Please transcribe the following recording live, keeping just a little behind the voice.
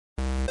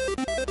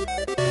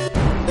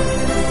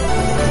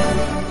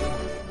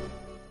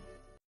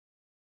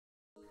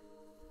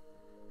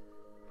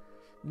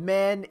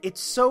Man,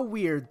 it's so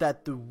weird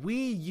that the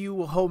Wii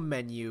U home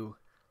menu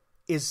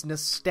is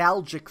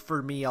nostalgic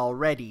for me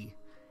already,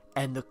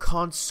 and the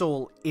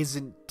console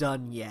isn't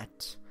done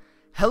yet.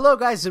 Hello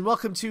guys, and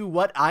welcome to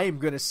what I am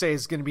going to say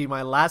is going to be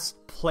my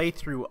last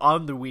playthrough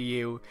on the Wii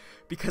U,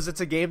 because it's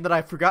a game that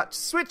I forgot to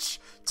switch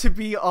to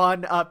be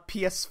on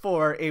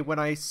PS4 when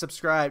I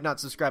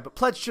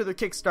pledged to their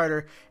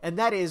Kickstarter, and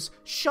that is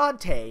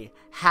Shantae,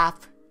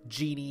 half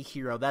Genie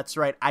hero. That's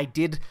right, I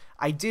did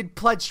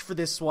pledge for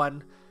this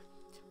one,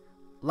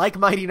 like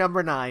Mighty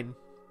Number 9,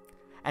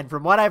 and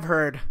from what I've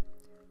heard,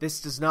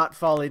 this does not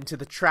fall into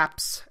the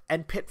traps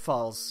and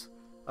pitfalls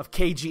of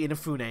Keiji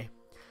Inafune.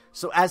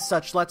 So as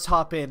such, let's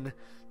hop in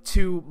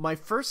to my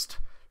first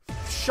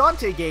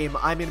Shantae game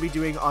I'm going to be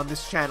doing on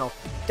this channel.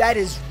 That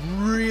is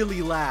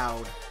really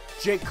loud.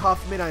 Jake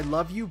Kaufman, I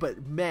love you,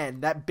 but man,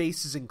 that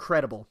bass is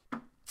incredible.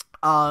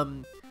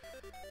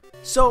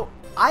 So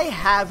I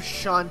have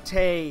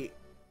Shantae,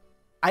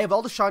 I have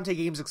all the Shantae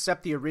games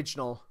except the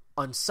original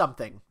on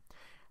something.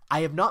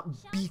 I have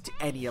not beat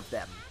any of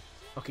them.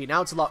 Okay,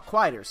 now it's a lot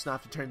quieter, so now I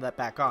have to turn that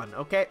back on.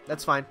 Okay,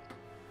 that's fine.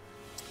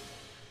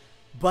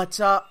 But,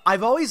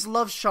 I've always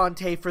loved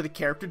Shantae for the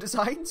character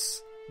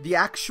designs. The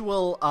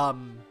actual,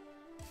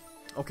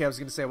 okay, I was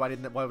gonna say, why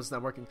wasn't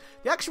that working?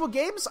 The actual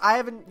games, I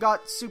haven't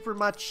got super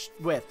much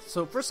with.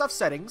 So, first off,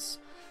 settings.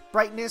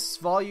 Brightness,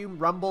 volume,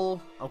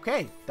 rumble.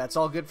 Okay, that's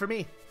all good for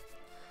me.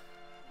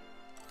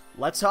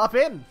 Let's hop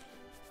in.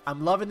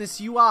 I'm loving this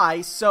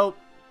UI. So,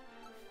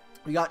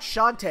 we got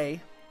Shantae.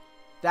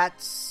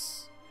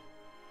 That's...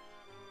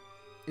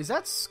 Is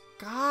that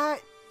Scott?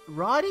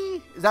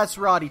 Roddy? That's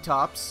Roddy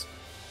Tops.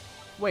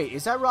 Wait,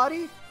 is that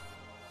Roddy?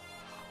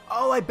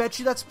 Oh, I bet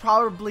you that's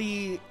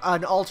probably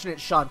an alternate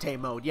Shantae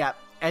mode, yeah.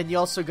 And you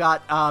also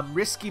got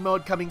Risky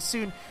mode coming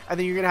soon, and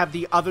then you're going to have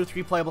the other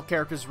 3 playable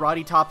characters,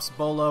 Roddy Tops,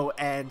 Bolo,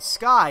 and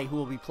Sky, who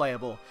will be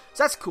playable.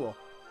 So that's cool.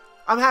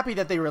 I'm happy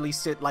that they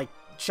released it like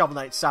Shovel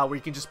Knight style, where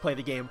you can just play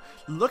the game.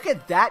 Look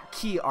at that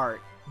key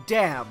art.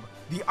 Damn,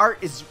 the art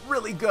is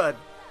really good.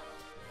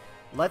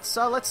 Let's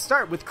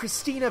start with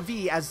Christina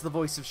V as the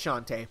voice of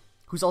Shantae,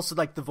 who's also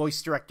like the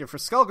voice director for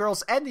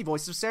Skullgirls and the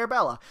voice of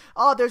Cerebella.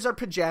 Oh, there's our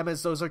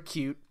pajamas. Those are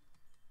cute.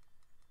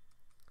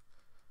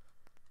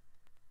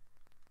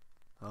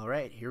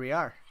 Alright, here we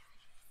are.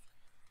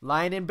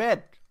 Lying in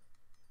bed.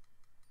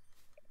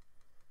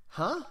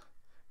 Huh?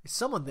 Is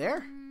someone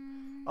there?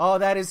 Oh,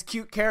 that is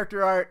cute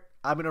character art.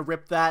 I'm gonna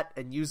rip that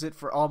and use it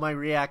for all my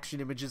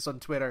reaction images on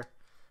Twitter.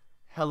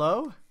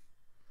 Hello?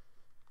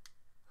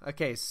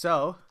 Okay,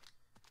 so...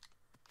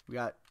 we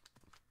got...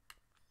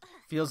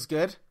 feels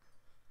good.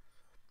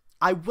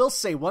 I will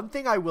say, one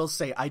thing I will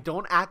say, I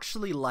don't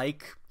actually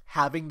like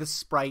having the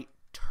sprite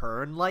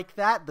turn like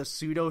that, the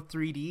pseudo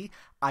 3D.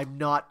 I'm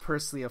not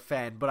personally a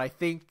fan, but I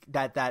think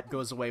that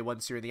goes away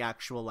once you're in the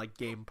actual, like,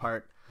 game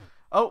part.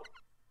 Oh,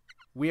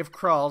 we have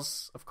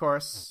Crawls, of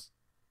course,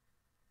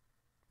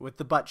 with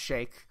the butt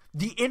shake.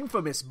 The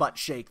infamous butt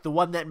shake, the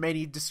one that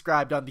many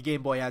described on the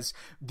Game Boy as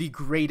the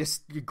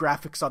greatest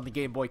graphics on the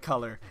Game Boy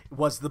Color,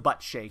 was the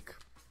butt shake.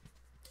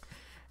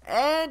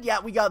 And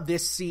yeah, we got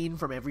this scene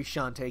from every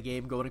Shantae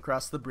game going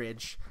across the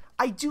bridge.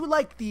 I do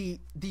like the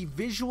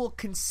visual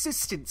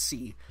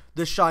consistency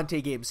the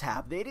Shantae games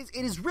have. It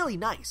is really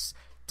nice.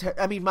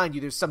 I mean, mind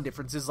you, there's some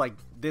differences, like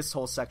this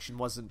whole section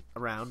wasn't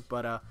around,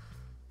 but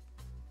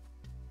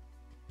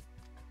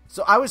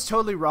so I was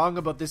totally wrong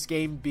about this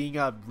game being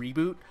a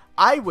reboot.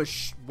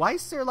 Why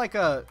is there like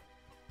a...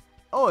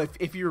 Oh,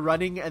 if you're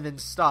running and then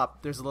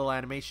stop, there's a little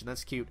animation.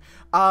 That's cute.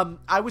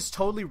 I was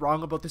totally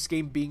wrong about this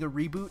game being a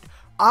reboot.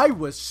 I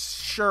was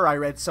sure I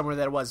read somewhere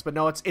that it was, but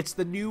no, it's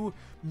the new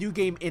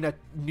game in a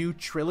new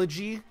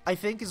trilogy, I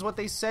think is what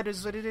they said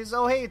is what it is.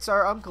 Oh, hey, it's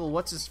our uncle.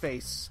 What's his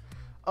face?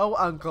 Oh,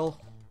 uncle.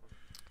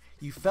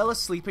 You fell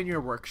asleep in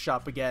your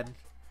workshop again.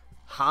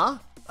 Huh?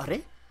 Are?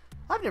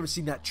 I've never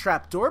seen that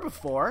trapdoor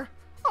before.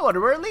 I wonder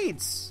where it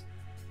leads.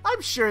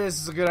 I'm sure this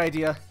is a good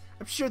idea.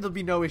 I'm sure there'll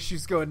be no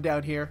issues going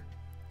down here.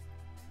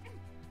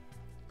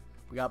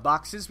 We got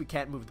boxes. We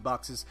can't move the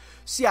boxes.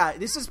 So yeah,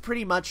 this is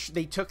pretty much,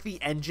 they took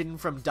the engine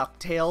from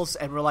DuckTales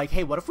and were like,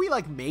 hey, what if we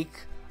like make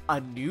a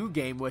new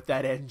game with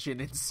that engine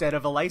instead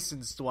of a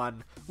licensed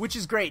one? Which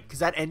is great, because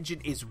that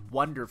engine is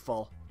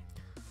wonderful.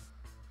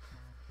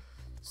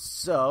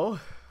 So,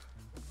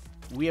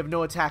 we have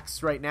no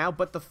attacks right now,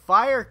 but the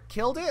fire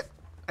killed it,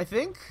 I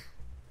think.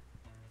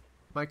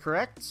 Am I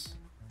correct?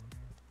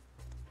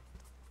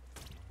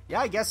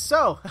 Yeah, I guess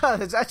so.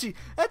 That's actually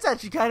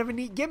kind of a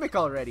neat gimmick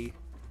already.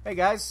 Hey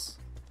guys.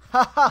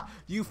 Haha,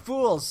 you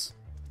fools.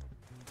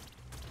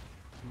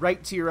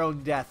 Right to your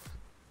own death.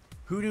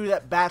 Who knew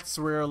that bats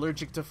were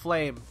allergic to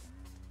flame?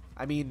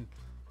 I mean,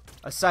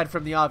 aside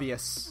from the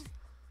obvious.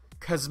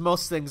 'Cause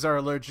most things are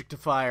allergic to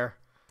fire.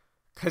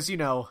 'Cause, you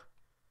know,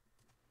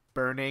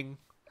 burning.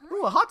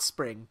 Ooh, a hot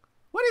spring.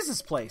 What is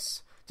this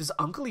place? Does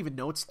Uncle even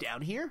know it's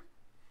down here?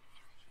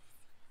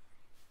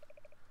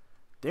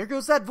 There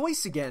goes that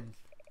voice again.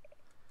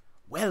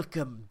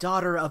 Welcome,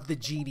 daughter of the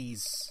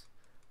genies.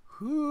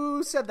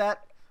 Who said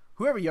that?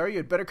 Whoever you are,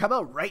 you'd better come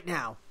out right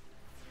now.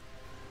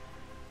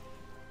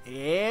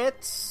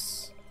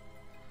 It's...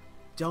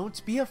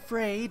 Don't be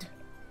afraid.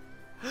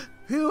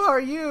 Who are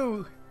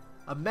you?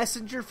 A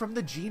messenger from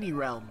the Genie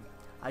realm.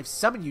 I've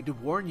summoned you to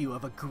warn you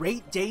of a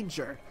great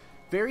danger.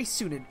 Very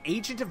soon an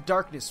agent of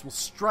darkness will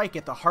strike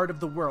at the heart of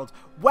the world.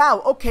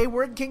 Wow, okay,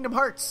 we're in Kingdom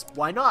Hearts.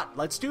 Why not?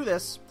 Let's do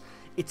this.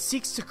 It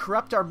seeks to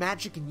corrupt our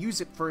magic and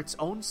use it for its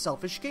own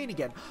selfish gain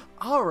again.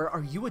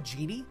 Are you a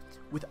genie?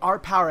 With our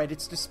power at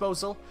its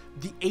disposal,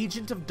 the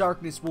agent of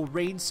darkness will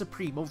reign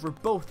supreme over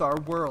both our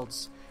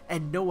worlds,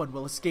 and no one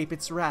will escape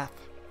its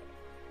wrath.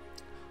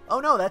 Oh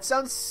no, that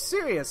sounds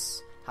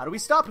serious. How do we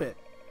stop it?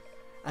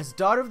 As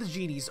daughter of the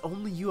genies,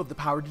 only you have the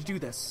power to do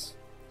this.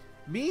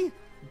 Me?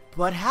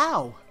 But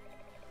how?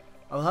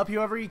 I will help you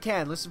however you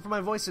can. Listen for my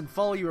voice and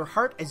follow your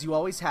heart as you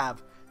always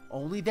have.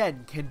 Only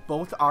then can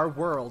both our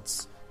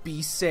worlds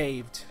be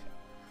saved.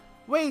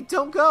 Wait,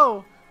 don't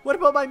go! What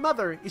about my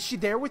mother? Is she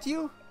there with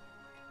you?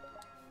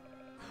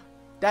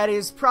 That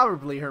is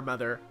probably her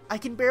mother. I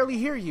can barely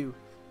hear you.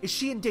 Is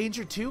she in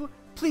danger too?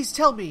 Please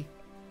tell me.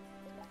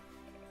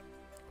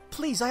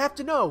 Please, I have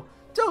to know.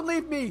 Don't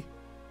leave me.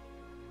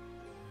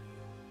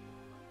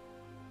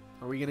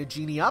 Are we gonna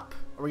genie up?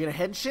 Are we gonna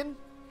henshin?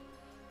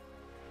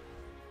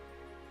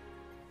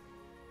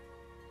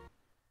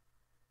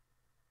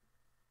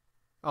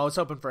 Oh, I was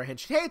hoping for a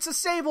henshin. Hey, it's a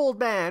save old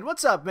man.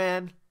 What's up,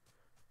 man?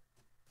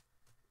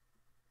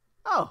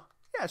 Oh,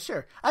 yeah,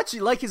 sure. I actually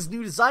like his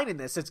new design in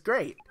this. It's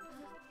great.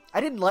 I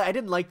didn't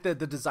like the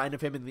design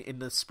of him in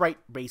the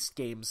sprite-based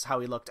games, how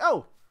he looked.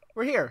 Oh,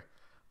 we're here.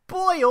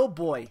 Boy, oh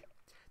boy.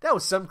 That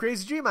was some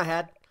crazy dream I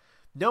had.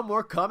 No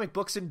more comic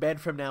books in bed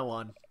from now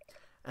on.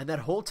 And that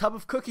whole tub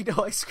of cookie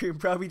dough ice cream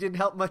probably didn't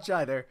help much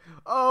either.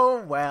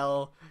 Oh,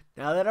 well.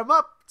 Now that I'm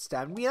up, it's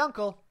time to meet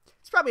Uncle.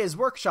 It's probably his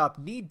workshop,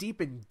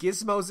 knee-deep in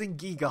gizmos and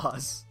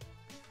gewgaws.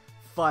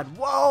 Fun.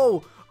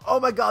 Whoa! Oh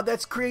my god,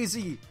 that's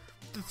crazy!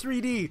 The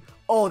 3D.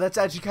 Oh, that's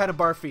actually kind of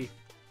barfy.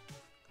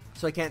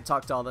 So I can't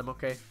talk to all of them,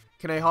 okay.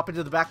 Can I hop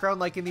into the background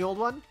like in the old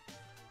one?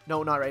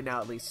 No, not right now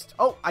at least.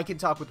 Oh, I can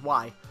talk with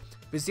Y.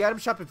 Visit the item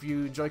shop if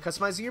you enjoy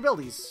customizing your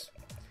buildies.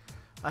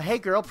 Hey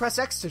girl, press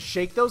X to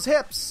shake those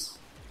hips.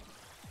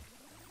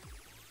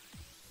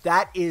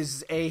 That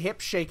is a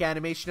hip shake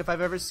animation if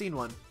I've ever seen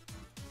one.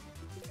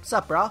 What's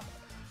up, brah?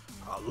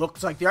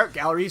 Looks like the art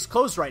gallery is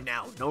closed right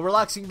now. No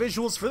relaxing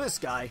visuals for this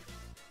guy.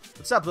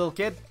 What's up, little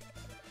kid?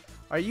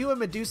 Are you a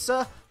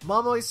Medusa?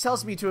 Mom always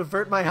tells me to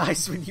avert my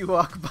eyes when you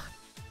walk by.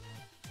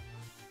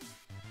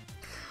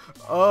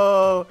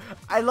 Oh,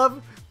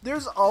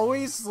 there's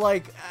always,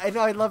 like, I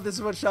know I love this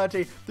about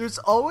Shantae, there's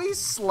always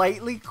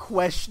slightly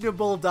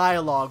questionable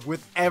dialogue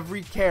with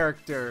every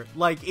character,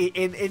 like,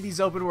 in these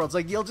open worlds.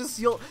 Like,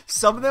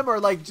 some of them are,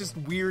 like, just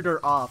weird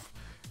or off.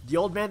 The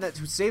old man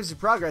who saves your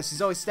progress,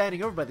 he's always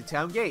standing over by the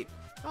town gate.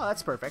 Oh,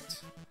 that's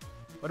perfect.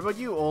 What about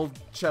you, old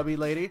chubby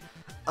lady?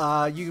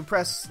 You can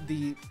press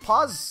the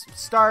pause,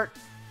 start,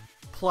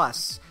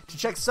 plus to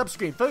check the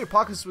sub-screen. Fill your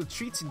pockets with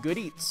treats and good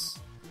eats.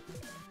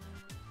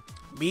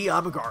 Me,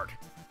 I'm a guard.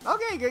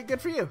 Okay,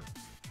 good for you.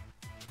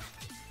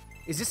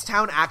 Is this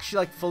town actually,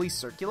 like, fully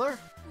circular?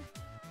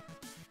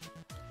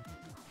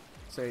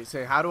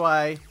 Say, how do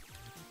I...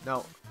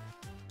 No.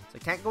 So I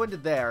can't go into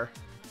there.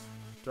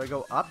 Do I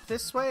go up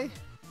this way?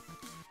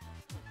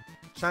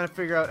 Trying to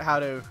figure out how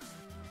to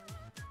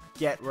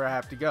get where I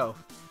have to go.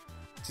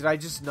 Did I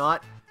just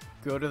not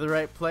go to the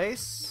right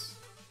place?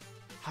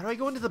 How do I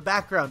go into the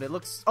background? It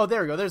looks... Oh,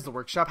 there we go. There's the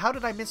workshop. How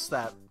did I miss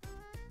that?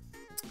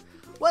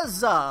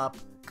 What's up?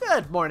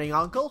 Good morning,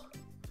 Uncle.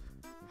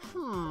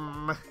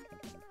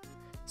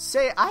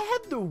 Say, I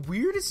had the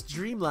weirdest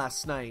dream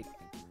last night.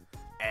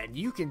 And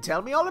you can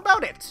tell me all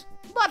about it.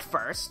 But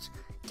first,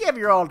 give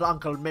your old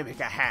Uncle Mimic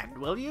a hand,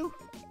 will you?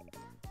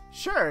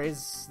 Sure,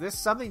 is this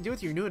something to do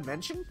with your new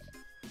invention?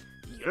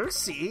 You'll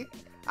see.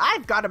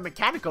 I've got a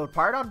mechanical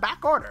part on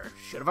back order.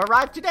 Should have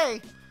arrived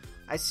today.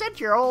 I sent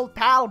your old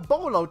pal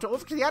Bolo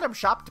over to the item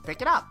shop to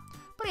pick it up,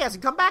 but he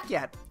hasn't come back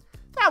yet.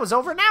 That was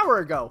over an hour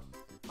ago.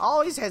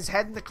 Always has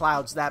head in the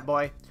clouds, that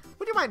boy.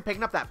 Would you mind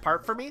picking up that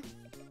part for me?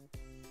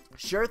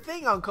 Sure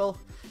thing, Uncle.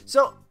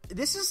 So,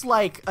 this is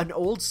like an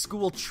old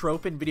school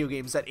trope in video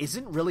games that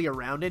isn't really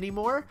around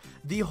anymore.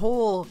 The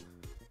whole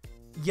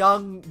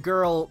young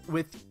girl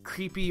with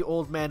creepy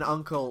old man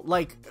uncle,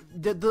 like,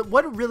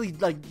 what really,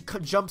 like,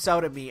 jumps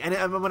out at me,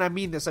 and when I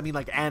mean this, I mean,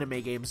 like,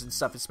 anime games and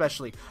stuff,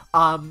 especially,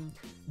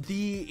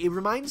 it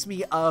reminds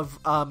me of,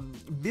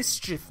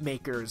 Mischief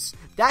Makers.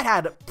 That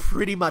had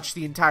pretty much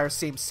the entire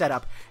same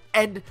setup,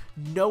 and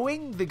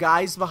knowing the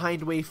guys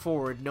behind Way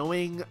Forward,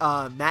 knowing,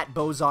 Matt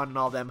Bozon and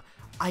all them,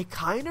 I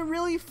kind of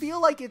really feel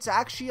like it's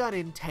actually an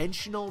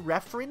intentional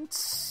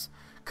reference,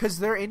 because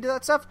they're into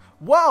that stuff.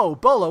 Whoa,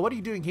 Bolo, what are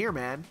you doing here,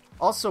 man?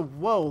 Also,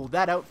 whoa,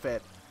 that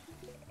outfit.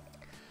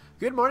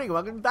 Good morning and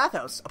welcome to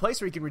Bathhouse, a place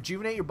where you can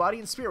rejuvenate your body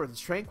and spirit with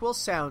tranquil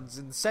sounds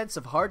and the sense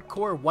of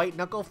hardcore,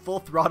 white-knuckle,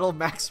 full-throttle,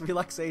 max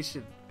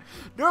relaxation.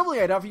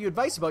 Normally, I'd offer you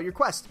advice about your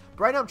quest,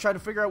 but right now I'm trying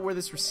to figure out where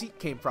this receipt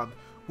came from.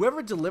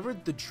 Whoever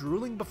delivered the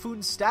drooling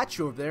buffoon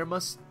statue over there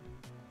must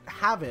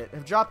have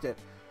dropped it.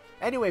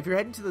 Anyway, if you're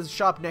heading to the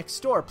shop next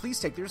door, please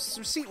take this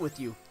receipt with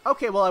you.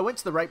 Okay, well, I went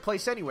to the right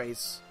place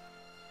anyways.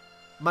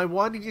 My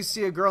wanting to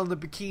see a girl in the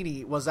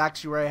bikini was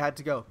actually where I had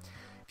to go.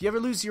 If you ever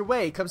lose your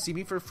way, come see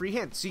me for a free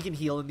hint so you can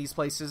heal in these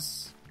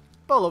places.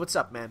 Bolo, what's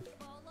up, man?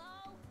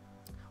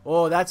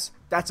 Oh, that's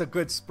a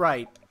good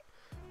sprite.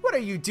 What are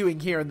you doing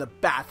here in the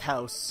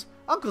bathhouse?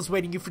 Uncle's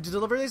waiting you to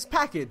deliver his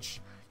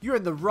package. You're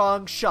in the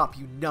wrong shop,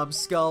 you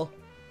numbskull.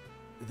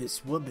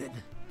 This woman,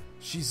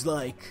 she's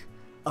like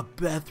a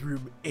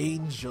bathroom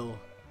angel.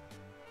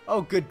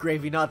 Oh, good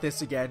gravy, not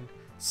this again.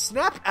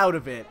 Snap out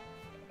of it.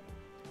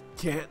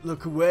 Can't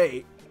look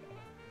away.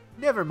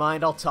 Never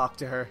mind, I'll talk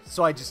to her.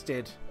 So I just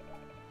did.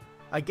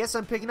 I guess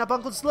I'm picking up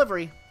Uncle's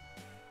delivery.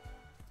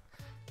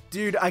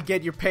 Dude, I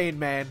get your pain,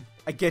 man.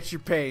 I get your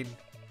pain.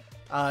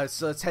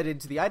 So let's head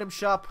into the item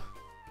shop.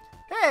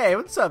 Hey,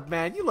 what's up,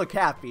 man? You look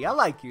happy. I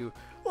like you.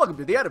 Welcome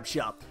to the item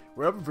shop.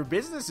 We're open for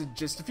business in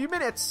just a few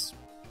minutes.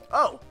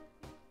 Oh,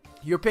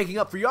 you're picking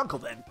up for your uncle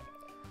then.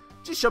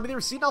 Just show me the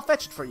receipt and I'll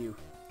fetch it for you.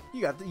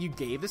 You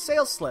gave the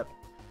sales slip.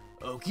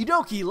 Okie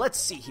dokie, let's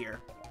see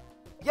here.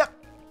 Yep,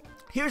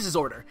 here's his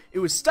order. It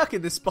was stuck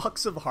in this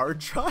box of hard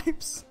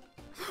drives.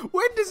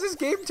 When does this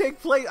game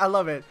take place? I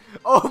love it.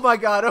 Oh my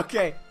god,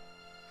 okay.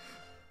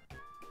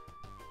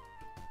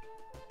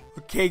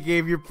 Okay,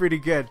 game, you're pretty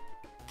good.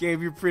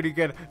 Game, you're pretty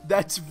good.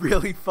 That's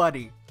really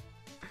funny.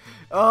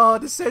 Oh,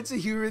 the sense of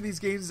humor in these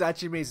games is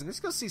actually amazing. Let's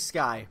go see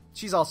Sky.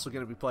 She's also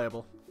going to be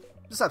playable.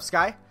 What's up,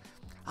 Sky?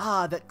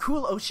 Ah, that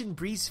cool ocean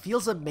breeze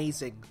feels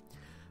amazing.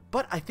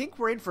 But I think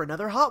we're in for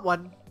another hot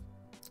one.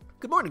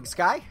 Good morning,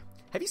 Sky.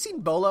 Have you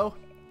seen Bolo?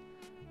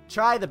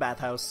 Try the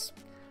bathhouse.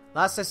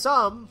 Last I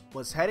saw him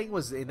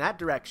was in that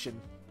direction.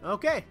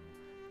 Okay.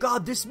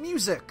 God, this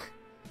music.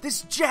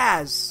 This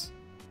jazz.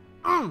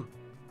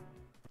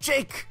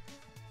 Jake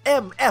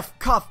M.F.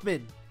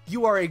 Kaufman.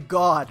 You are a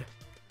god.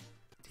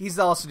 He's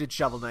also did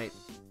Shovel Knight.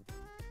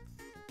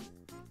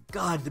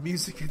 God, the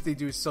music that they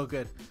do is so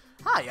good.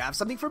 Hi, you have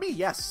something for me?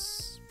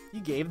 Yes. You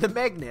gave the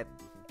magnet.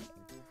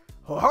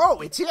 Ho-ho,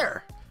 it's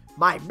here.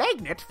 My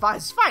magnet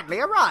has finally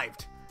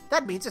arrived.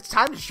 That means it's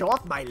time to show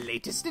off my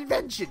latest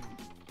invention.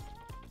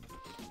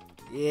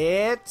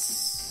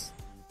 It's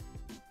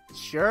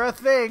sure a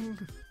thing.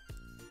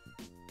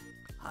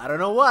 I don't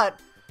know what.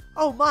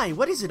 Oh my,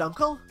 what is it,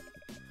 Uncle?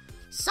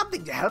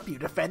 Something to help you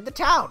defend the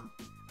town.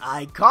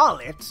 I call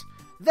it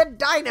the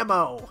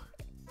Dynamo.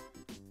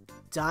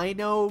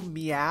 Dino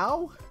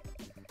Meow?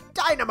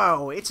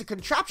 Dynamo! It's a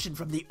contraption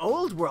from the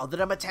old world that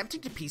I'm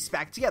attempting to piece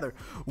back together.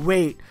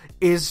 Wait,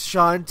 is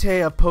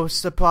Shantae a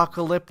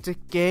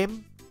post-apocalyptic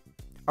game?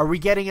 Are we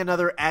getting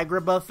another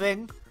Agrabah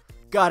thing?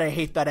 God, I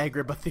hate that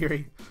Agrabah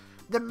theory.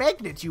 The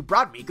magnet you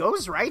brought me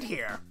goes right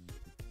here.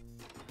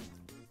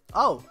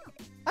 Oh,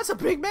 that's a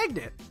big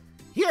magnet.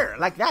 Here,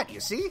 like that, you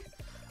see?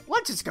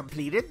 Once it's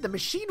completed, the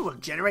machine will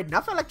generate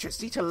enough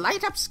electricity to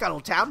light up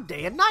Scuttletown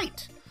day and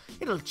night.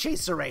 It'll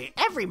chase away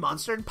every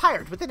monster and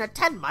pirate within a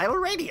 10-mile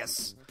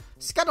radius.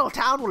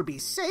 Scuttletown will be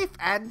safe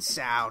and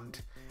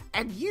sound.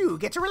 And you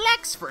get to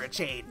relax for a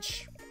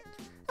change.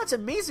 That's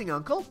amazing,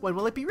 Uncle. When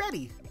will it be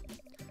ready?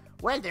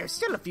 Well, there's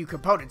still a few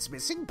components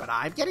missing, but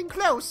I'm getting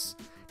close.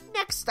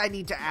 Next, I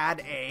need to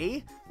add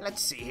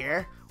let's see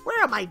here.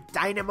 Where are my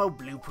dynamo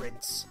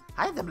blueprints?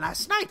 I had them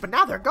last night, but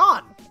now they're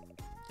gone.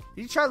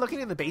 Did you try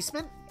looking in the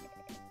basement?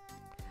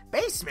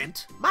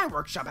 Basement? My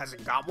workshop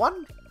hasn't got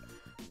one.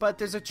 But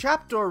there's a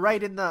trapdoor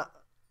right in the...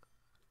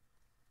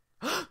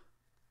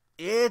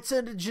 It's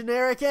a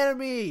generic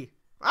enemy!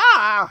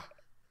 Ah!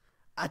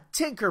 A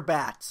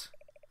Tinkerbat.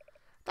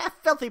 That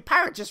filthy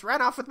pirate just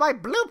ran off with my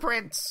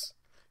blueprints!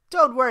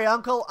 Don't worry,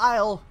 Uncle,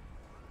 I'll...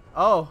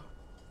 Oh.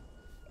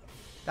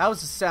 That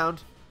was a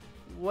sound.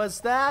 Was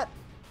that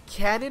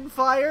cannon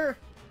fire?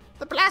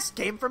 The blast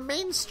came from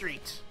Main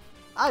Street.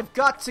 I've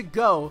got to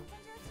go.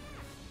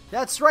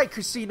 That's right,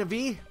 Christina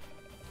V.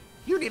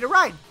 You need a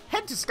ride.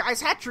 Head to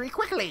Sky's Hatchery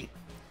quickly.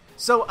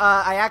 So,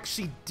 I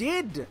actually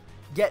did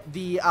get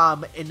the,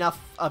 enough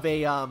of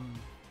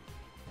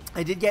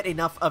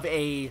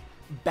a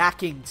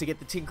backing to get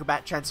the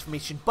Tinkerbat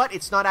transformation, but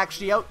it's not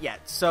actually out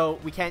yet, so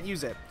we can't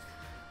use it.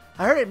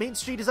 I heard it, Main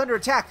Street is under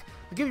attack.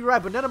 I'll give you a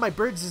ride, but none of my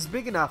birds is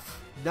big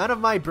enough. None of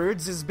my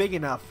birds is big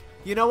enough.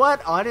 You know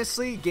what?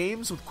 Honestly,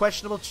 games with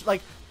questionable,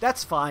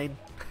 that's fine.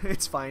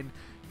 It's fine.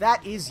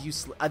 That is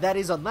useless. That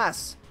is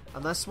unless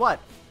what?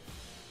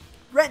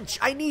 Wrench,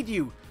 I need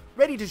you.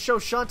 Ready to show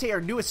Shantae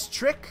our newest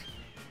trick?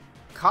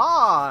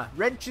 Caw,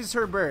 Wrench is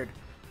her bird.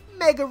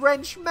 Mega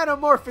Wrench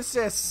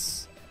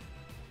Metamorphosis.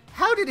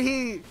 How did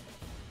he...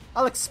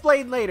 I'll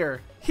explain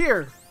later.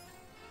 Here.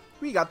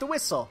 We got the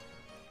whistle.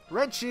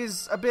 Wrench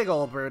is a big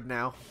old bird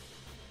now.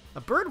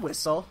 A bird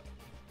whistle?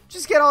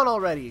 Just get on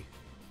already.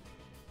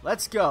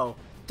 Let's go.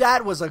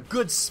 That was a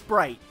good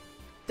sprite.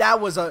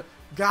 That was a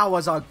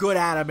good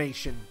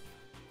animation.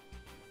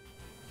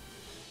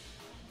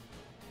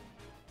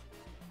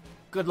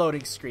 Good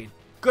loading screen.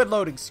 Good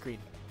loading screen.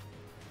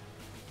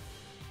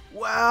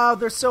 Wow,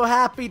 they're so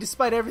happy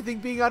despite everything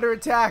being under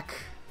attack.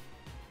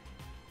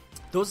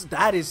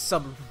 That is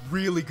some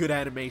really good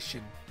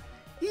animation.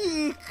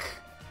 Eek!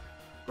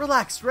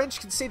 Relax,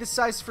 wrench can stay the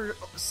size for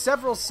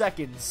several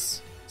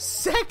seconds.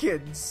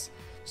 Seconds?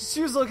 Just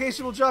choose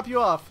location, we'll drop you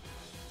off.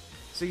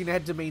 So you can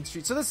head to Main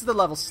Street. So this is the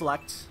level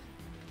select.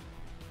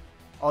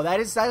 Oh, that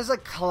is a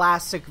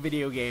classic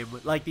video game.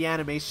 Like the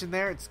animation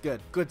there, it's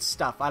good. Good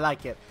stuff. I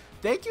like it.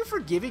 Thank you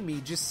for giving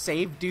me just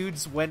save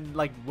dudes when,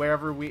 like,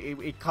 wherever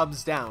it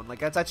comes down. Like,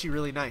 that's actually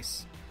really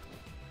nice.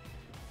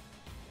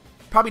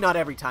 Probably not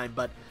every time,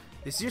 but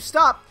this is your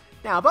stop.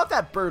 Now, about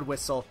that bird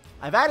whistle,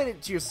 I've added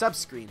it to your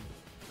subscreen.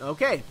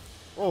 Okay.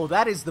 Oh,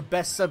 that is the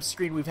best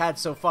subscreen we've had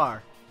so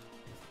far.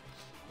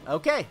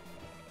 Okay.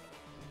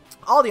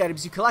 All the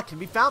items you collect can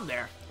be found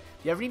there.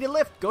 If you ever need a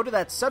lift, go to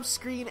that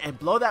subscreen and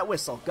blow that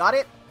whistle. Got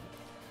it?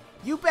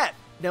 You bet.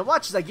 Now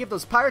watch as I give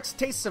those pirates a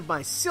taste of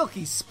my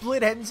silky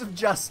split ends of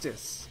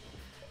justice.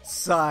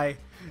 Sigh.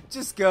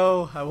 Just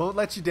go. I won't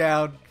let you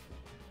down.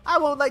 I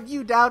won't let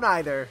you down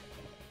either.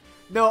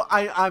 No,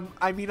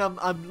 I mean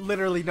I'm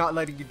literally not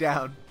letting you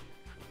down.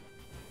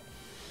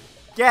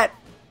 Get.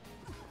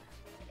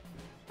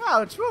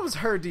 Ouch, what was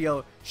her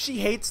deal? She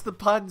hates the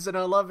puns and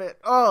I love it.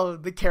 Oh,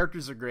 the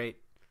characters are great.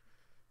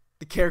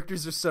 The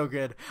characters are so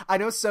good. I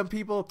know some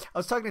people, I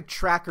was talking to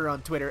Tracker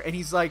on Twitter and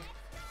he's like,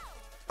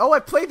 oh, I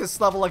played this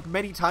level like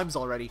many times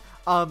already.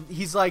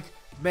 He's like,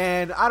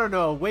 man, I don't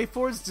know,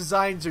 WayForward's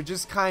designs are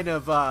just kind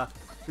of,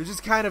 they're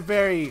just kind of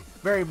very,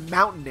 very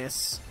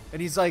mountainous.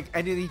 And he's like,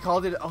 and then he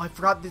called it, oh, I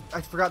forgot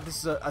this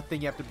is a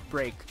thing you have to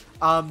break.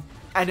 And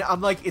I'm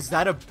like, is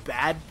that a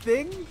bad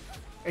thing?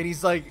 And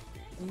he's like,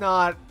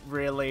 not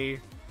really.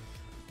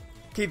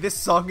 Okay, this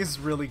song is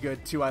really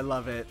good too. I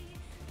love it.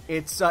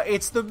 It's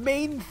the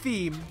main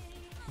theme,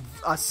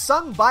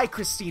 sung by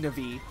Christina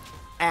V,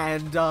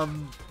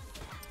 and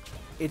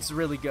it's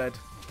really good.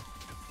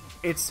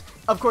 It's,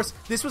 of course,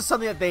 this was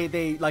something that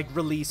they like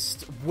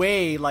released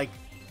way, like,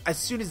 as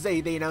soon as they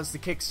announced the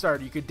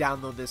Kickstarter, you could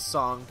download this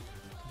song.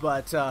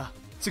 But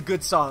it's a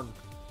good song.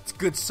 It's a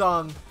good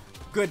song.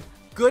 Good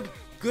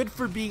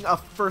for being a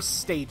first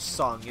stage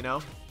song, you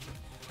know?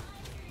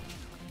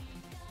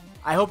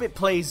 I hope it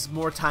plays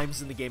more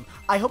times in the game.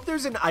 I hope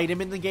there's an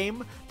item in the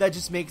game that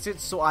just makes it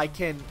so I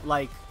can,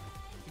 like,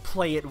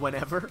 play it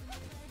whenever.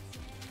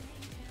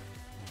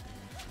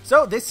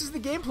 So, this is the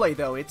gameplay,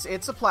 though. It's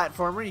a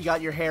platformer. You got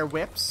your hair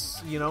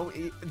whips, you know.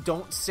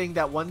 Don't sing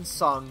that one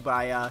song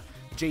by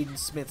Jaden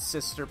Smith's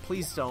sister.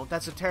 Please don't.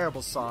 That's a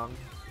terrible song.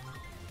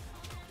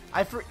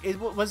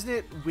 Wasn't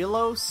it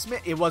Willow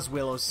Smith? It was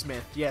Willow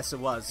Smith. Yes, it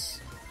was.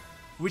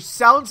 Which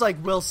sounds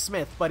like Will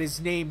Smith, but his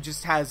name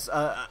just has,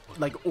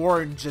 like,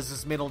 Orange as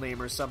his middle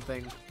name or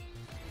something.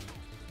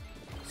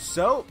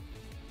 So,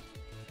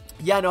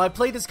 yeah, no, I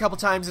played this a couple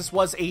times. This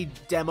was a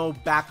demo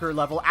backer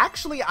level.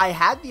 Actually, I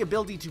had the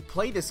ability to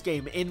play this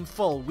game in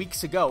full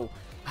weeks ago.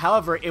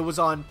 However, it was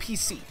on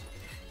PC.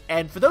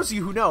 And for those of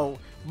you who know,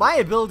 my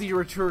ability to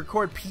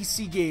record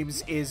PC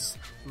games is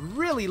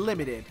really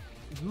limited.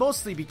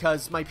 Mostly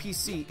because my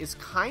PC is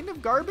kind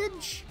of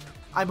garbage.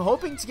 I'm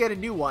hoping to get a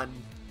new one.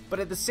 But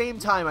at the same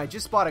time, I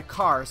just bought a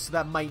car, so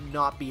that might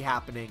not be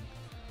happening.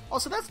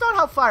 Also, that's not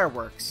how fire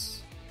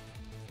works.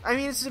 I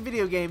mean, it's a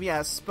video game,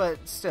 yes, but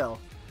still.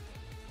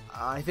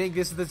 I think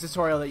this is the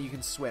tutorial that you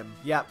can swim.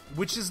 Yep,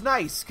 which is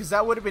nice, because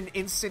that would have been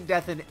instant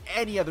death in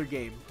any other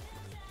game.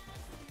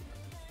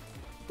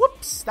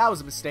 Whoops, that was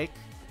a mistake.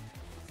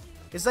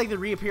 It's like the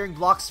reappearing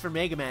blocks for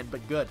Mega Man,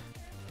 but good.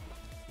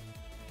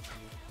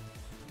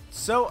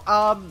 So,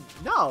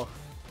 no.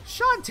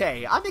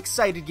 Shantae, I'm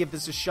excited to give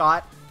this a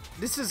shot.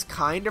 This is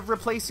kind of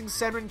replacing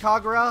Senran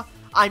Kagura.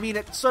 I mean,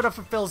 it sort of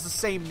fulfills the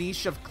same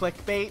niche of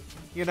clickbait,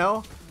 you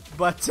know?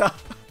 But,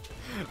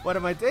 what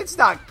am I doing? It's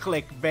not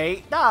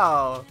clickbait.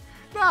 No.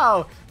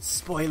 No.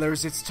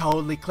 Spoilers, it's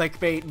totally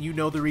clickbait, and you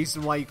know the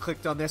reason why you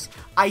clicked on this.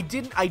 I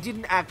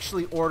didn't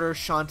actually order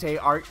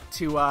Shantae art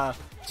to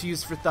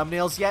use for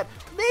thumbnails yet.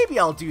 Maybe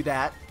I'll do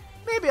that.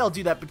 Maybe I'll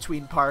do that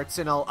between parts,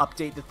 and I'll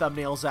update the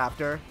thumbnails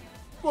after.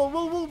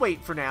 We'll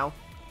wait for now.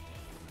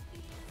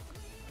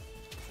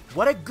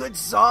 What a good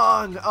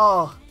song!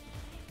 Oh,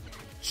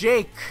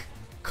 Jake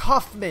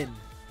Kaufman.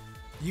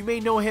 You may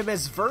know him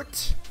as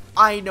Vert.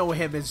 I know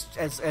him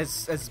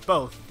as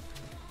both.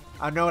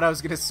 I know what I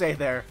was gonna say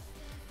there.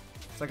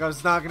 It's like I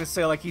was not gonna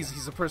say like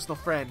he's a personal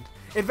friend.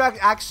 In fact,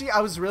 actually, I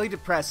was really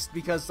depressed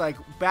because like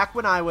back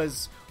when I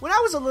was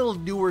a little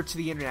newer to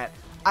the internet,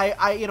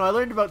 I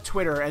learned about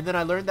Twitter, and then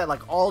I learned that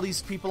like all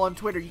these people on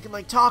Twitter you can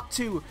like talk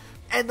to,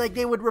 and like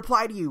they would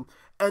reply to you.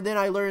 And then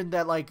I learned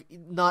that, like,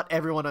 not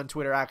everyone on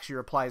Twitter actually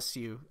replies to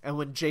you. And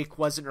when Jake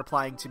wasn't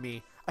replying to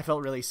me, I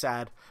felt really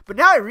sad. But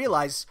now I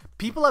realize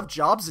people have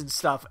jobs and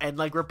stuff, and,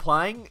 like,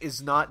 replying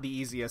is not the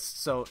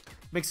easiest. So, it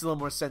makes a little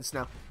more sense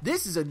now.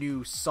 This is a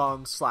new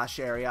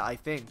song/area, I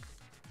think.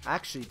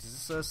 Actually, is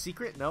this a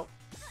secret? Nope.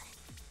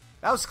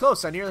 That was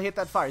close. I nearly hit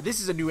that fire.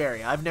 This is a new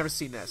area. I've never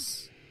seen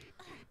this.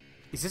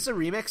 Is this a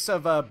remix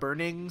of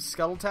Burning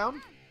Scuttletown?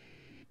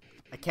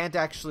 I can't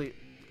actually...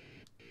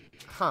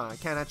 I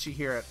can't actually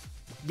hear it.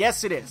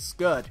 Yes, it is.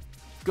 Good.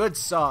 Good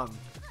song.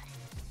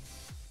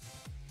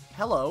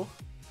 Hello.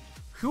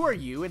 Who are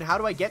you, and how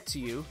do I get to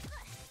you?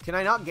 Can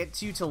I not get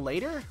to you till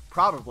later?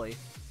 Probably.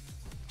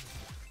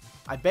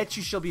 I bet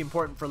you she'll be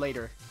important for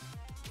later.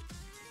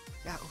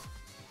 Yeah,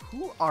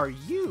 who are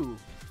you?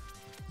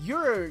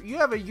 You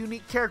have a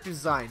unique character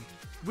design,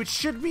 which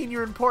should mean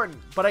you're important,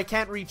 but I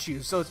can't reach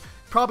you, so it's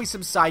probably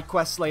some side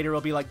quests later.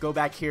 I'll be like, go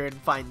back here and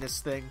find this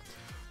thing.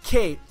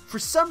 Okay, for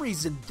some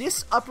reason,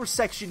 this upper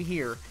section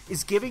here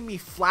is giving me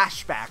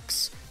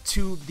flashbacks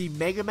to the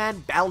Mega Man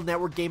Battle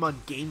Network game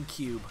on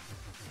GameCube,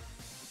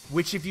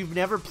 which if you've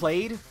never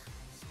played,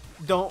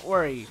 don't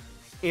worry,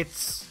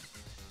 it's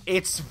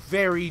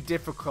very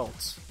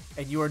difficult,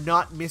 and you are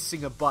not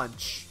missing a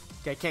bunch.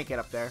 Okay, I can't get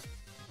up there.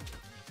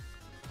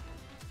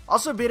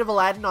 Also, a bit of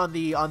Aladdin on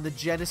the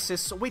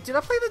Genesis. Wait, did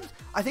I play the...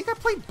 I think I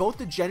played both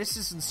the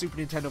Genesis and Super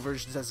Nintendo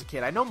versions as a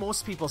kid. I know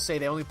most people say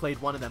they only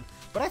played one of them,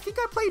 but I think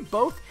I played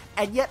both,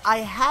 and yet I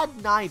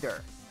had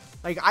neither.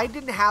 Like, I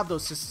didn't have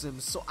those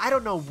systems, so I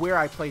don't know where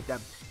I played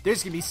them.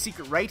 There's gonna be a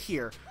secret right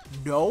here.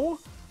 No?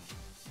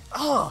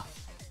 Ugh.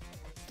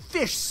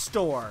 Fish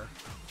store.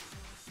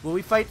 Will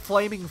we fight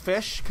flaming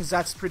fish? Because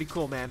that's pretty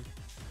cool, man.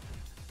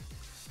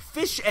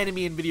 Fish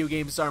enemy in video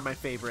games are my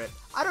favorite.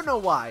 I don't know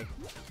why.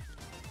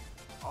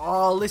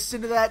 Oh,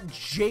 listen to that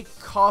Jake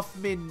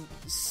Kaufman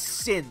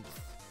synth.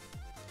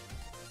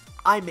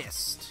 I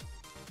missed.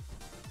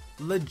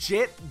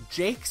 Legit,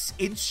 Jake's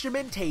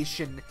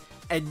instrumentation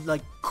and,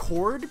 like,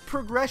 chord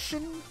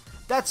progression?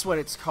 That's what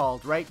it's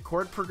called, right?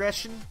 Chord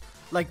progression?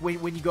 Like,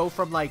 when you go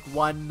from, like,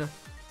 one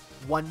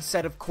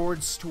set of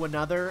chords to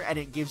another and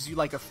it gives you,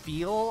 like, a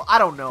feel? I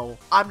don't know.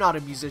 I'm not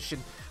a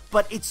musician.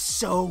 But it's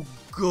so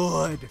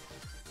good.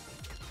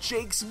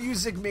 Jake's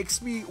music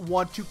makes me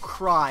want to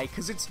cry,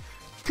 because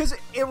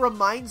it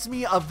reminds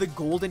me of the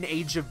golden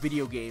age of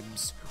video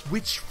games,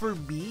 which for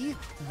me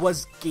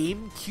was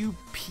GameCube,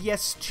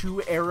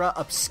 PS2 era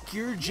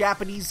obscure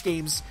Japanese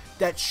games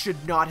that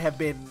should not have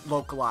been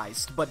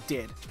localized, but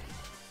did.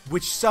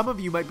 Which some of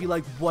you might be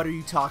like, what are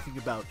you talking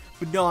about?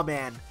 But no,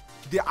 man,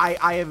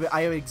 I have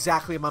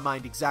exactly in my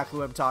mind exactly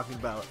what I'm talking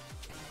about.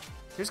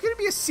 There's gonna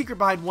be a secret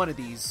behind one of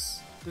these.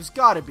 There's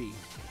gotta be.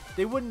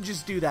 They wouldn't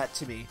just do that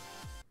to me.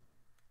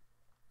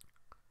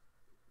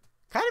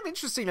 Kind of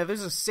interesting that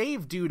there's a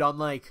save dude on,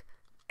 like,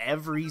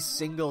 every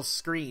single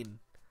screen.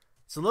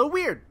 It's a little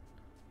weird.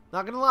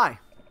 Not gonna lie.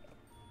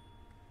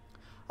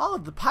 All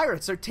of the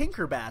pirates are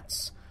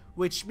Tinkerbats,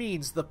 which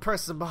means the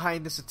person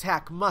behind this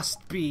attack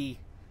must be...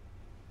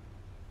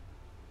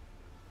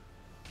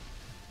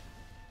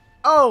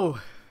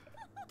 Oh!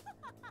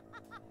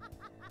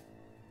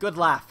 Good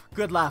laugh.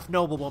 Good laugh.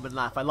 Noblewoman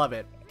laugh. I love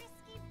it.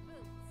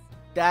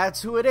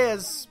 That's who it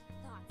is.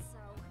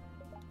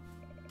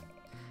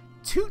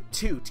 Toot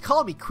toot,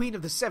 call me Queen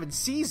of the Seven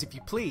Seas if you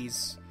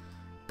please.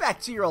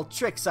 Back to your old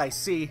tricks, I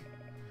see.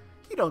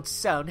 You don't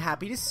sound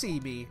happy to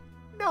see me.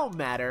 No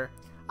matter.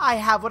 I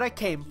have what I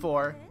came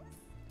for.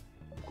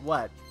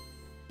 What?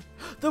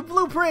 The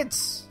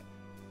blueprints!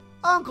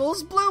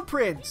 Uncle's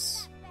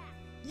blueprints!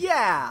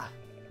 Yeah!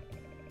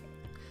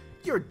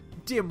 Your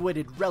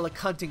dim-witted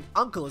relic-hunting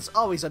uncle is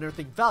always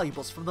unearthing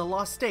valuables from the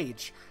lost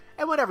age,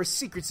 and whatever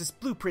secrets this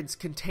blueprints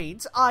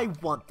contains, I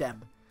want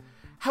them.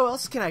 How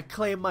else can I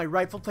claim my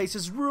rightful place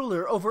as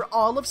ruler over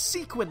all of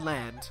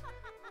Sequinland?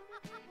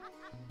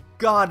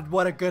 God,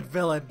 what a good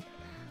villain.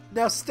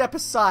 Now step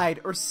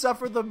aside or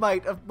suffer the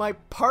might of my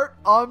part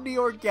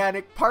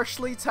omni-organic,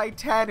 partially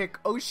titanic,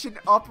 ocean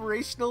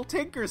operational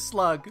tinker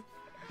slug.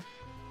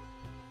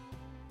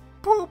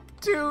 Poop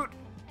toot.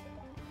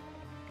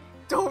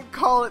 Don't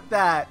call it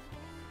that.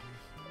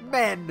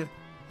 Men.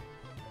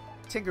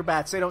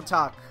 Tinkerbats, they don't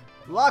talk.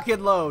 Lock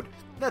and load.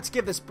 Let's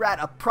give this brat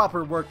a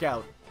proper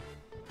workout.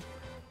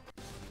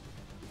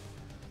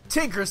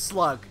 Tinker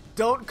Slug.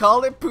 Don't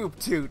call it Poop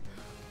Toot.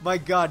 My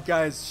god,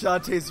 guys.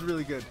 Shantae's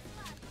really good.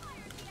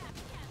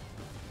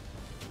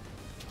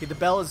 Okay, the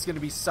bell is going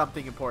to be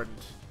something important.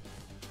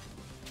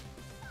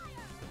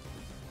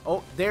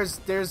 Oh,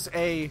 there's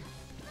a...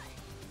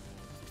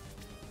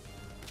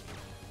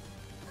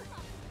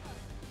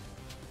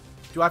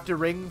 Do I have to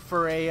ring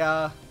for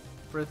a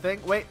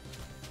thing? Wait.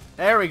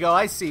 There we go.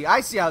 I see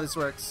how this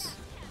works.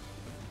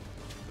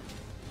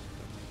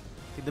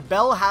 Okay, the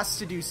bell has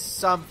to do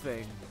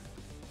something.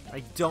 I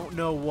don't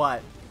know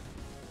what.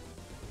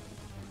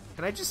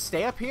 Can I just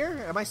stay up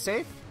here? Am I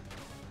safe?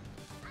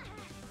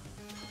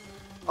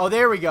 Oh,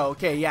 there we go.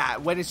 Okay, yeah.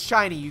 When it's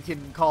shiny, you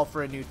can call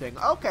for a new thing.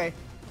 Okay.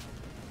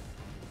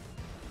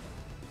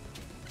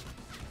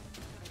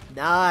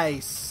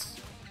 Nice.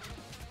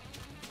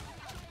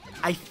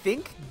 I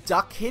think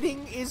duck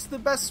hitting is the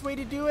best way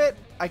to do it.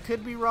 I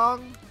could be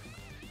wrong.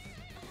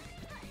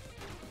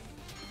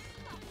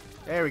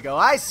 There we go.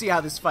 I see how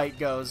this fight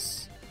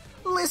goes.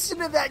 Listen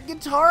to that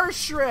guitar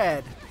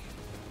shred.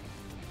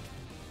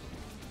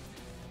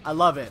 I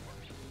love it.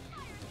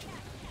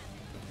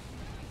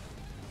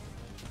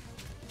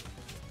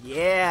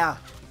 Yeah.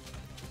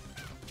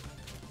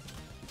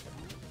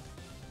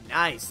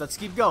 Nice. Let's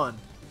keep going.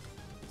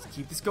 Let's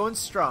keep this going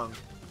strong.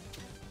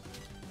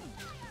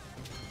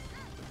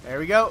 There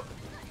we go.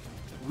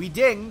 We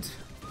dinged.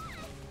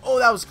 Oh,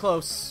 that was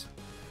close.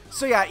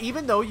 So yeah,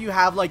 even though you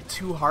have like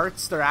 2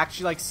 hearts, they're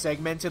actually like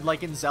segmented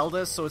like in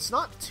Zelda, so it's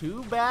not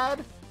too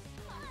bad.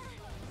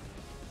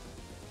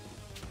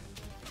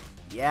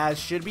 Yeah, it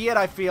should be it,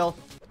 I feel.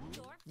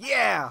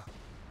 Yeah!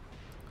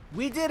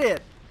 We did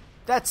it!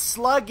 That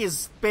slug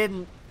has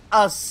been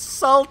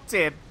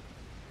assaulted.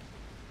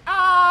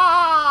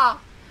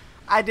 Ah!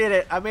 I did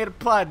it. I made a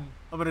pun.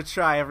 I'm gonna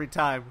try every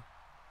time.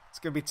 It's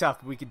gonna be tough,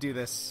 but we can do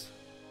this.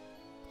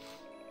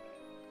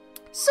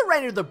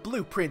 Surrender the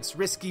blueprints,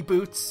 risky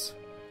boots.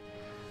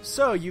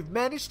 So, you've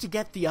managed to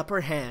get the upper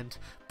hand,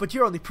 but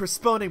you're only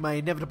postponing my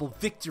inevitable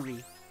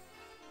victory.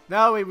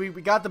 No, we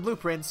got the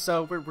blueprints,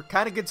 so we're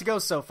kind of good to go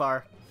so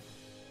far.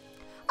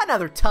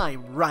 Another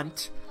time,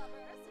 runt.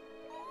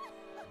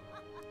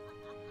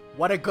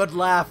 What a good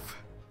laugh.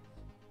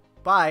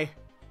 Bye.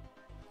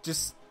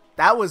 Just,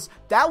 that was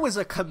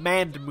a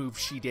command move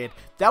she did.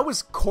 That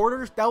was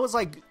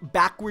like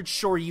backward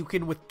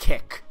shoryuken with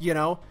kick, you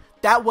know?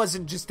 That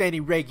wasn't just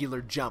any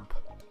regular jump.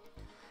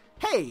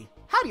 Hey,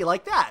 how do you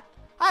like that?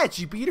 I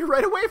actually beat her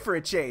right away for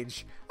a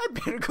change. I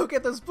better go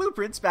get those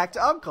blueprints back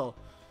to Uncle.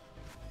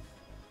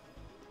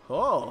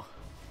 Oh.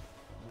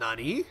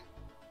 Nani?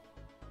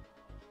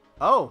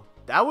 Oh,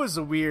 that was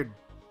a weird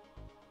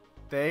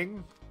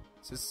thing.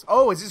 Is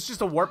this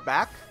just a warp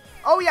back?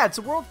 Oh yeah, it's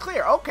a world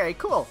clear. Okay,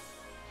 cool.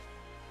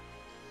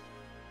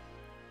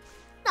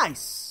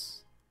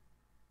 Nice.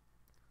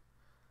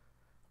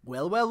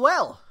 Well, well,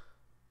 well.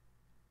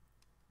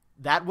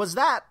 That was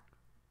that.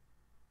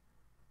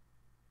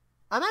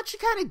 I'm actually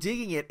kind of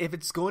digging it if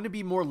it's going to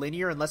be more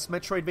linear and less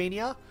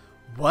Metroidvania.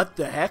 What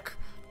the heck?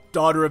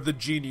 Daughter of the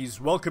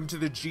Genies, welcome to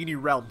the Genie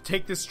realm.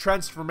 Take this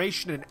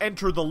transformation and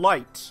enter the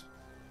light.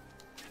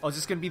 Oh, is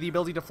this going to be the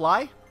ability to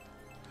fly?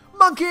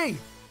 Monkey!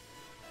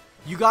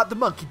 You got the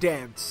monkey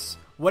dance.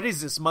 What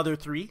is this, Mother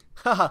 3?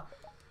 Haha.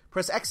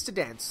 Press X to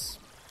dance.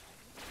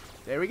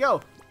 There we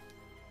go.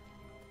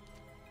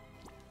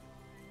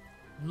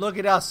 Look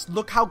at us.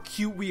 Look how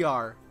cute we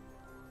are.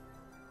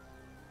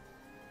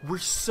 We're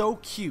so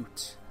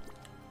cute.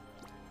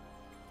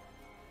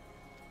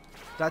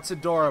 That's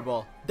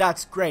adorable.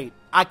 That's great.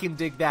 I can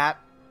dig that.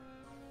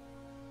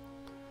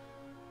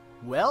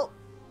 Well,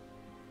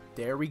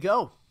 there we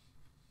go.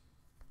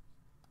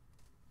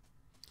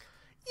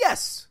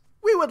 Yes,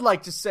 we would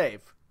like to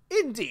save.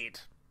 Indeed.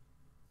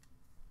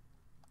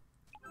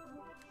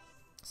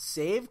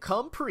 Save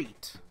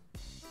complete.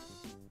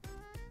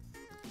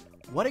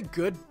 What a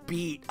good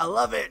beat. I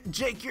love it.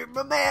 Jake, you're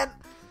my man.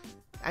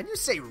 And you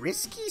say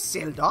Risky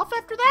sailed off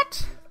after that?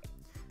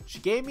 She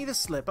gave me the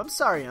slip. I'm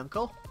sorry,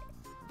 Uncle.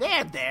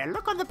 There,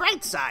 look on the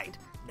bright side.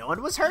 No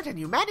one was hurt and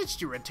you managed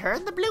to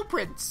return the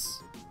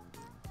blueprints.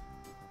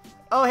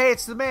 Oh, hey,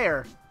 it's the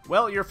mayor.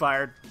 Well, you're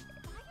fired.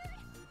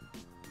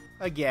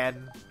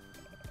 Again.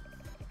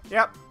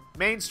 Yep,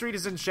 Main Street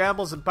is in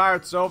shambles and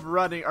pirates are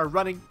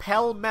running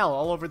pell-mell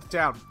all over the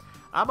town.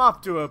 I'm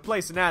off to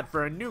place an ad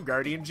for a new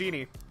guardian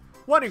genie.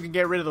 One who can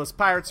get rid of those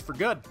pirates for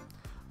good.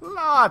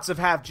 Lots of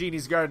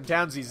half-genies guarding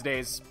towns these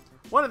days.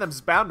 One of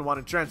them's bound to want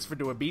to transfer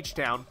to a beach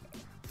town.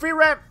 Free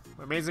rent!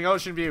 Amazing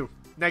ocean view.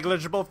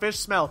 Negligible fish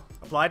smell.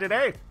 Apply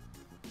today.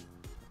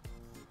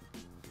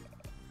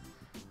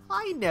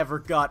 I never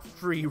got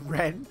free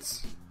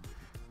rent.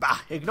 Bah,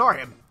 ignore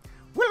him.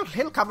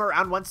 He'll come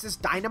around once this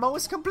dynamo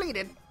is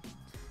completed.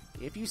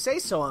 If you say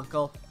so,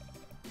 Uncle.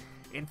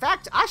 In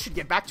fact, I should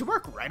get back to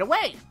work right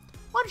away.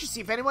 Why don't you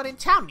see if anyone in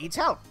town needs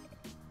help?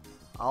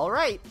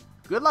 Alright.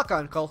 Good luck,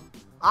 Uncle.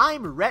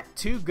 I'm ret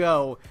to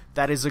go.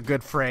 That is a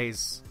good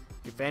phrase.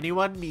 If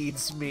anyone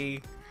needs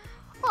me.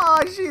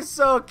 Oh, she's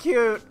so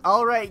cute.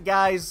 Alright,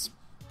 guys.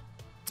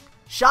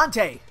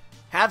 Shantae,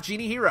 have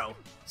Genie Hero.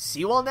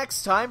 See you all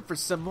next time for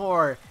some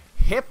more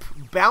hip,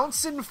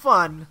 bouncing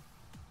fun.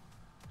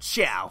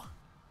 Ciao.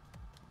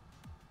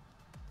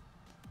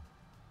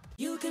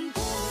 You can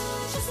push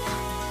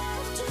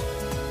yourself to the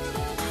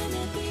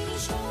limit, be a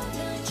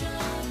shoulder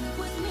jump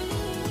with me.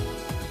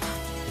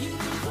 You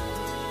can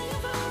fly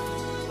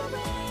above the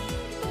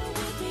rainbow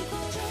with me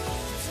for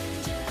just and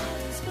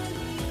just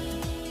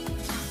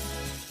believe.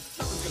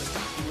 Nothing's gonna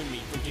stop you and me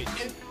from getting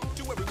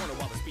into every one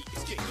while this beat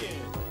is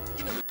kicking.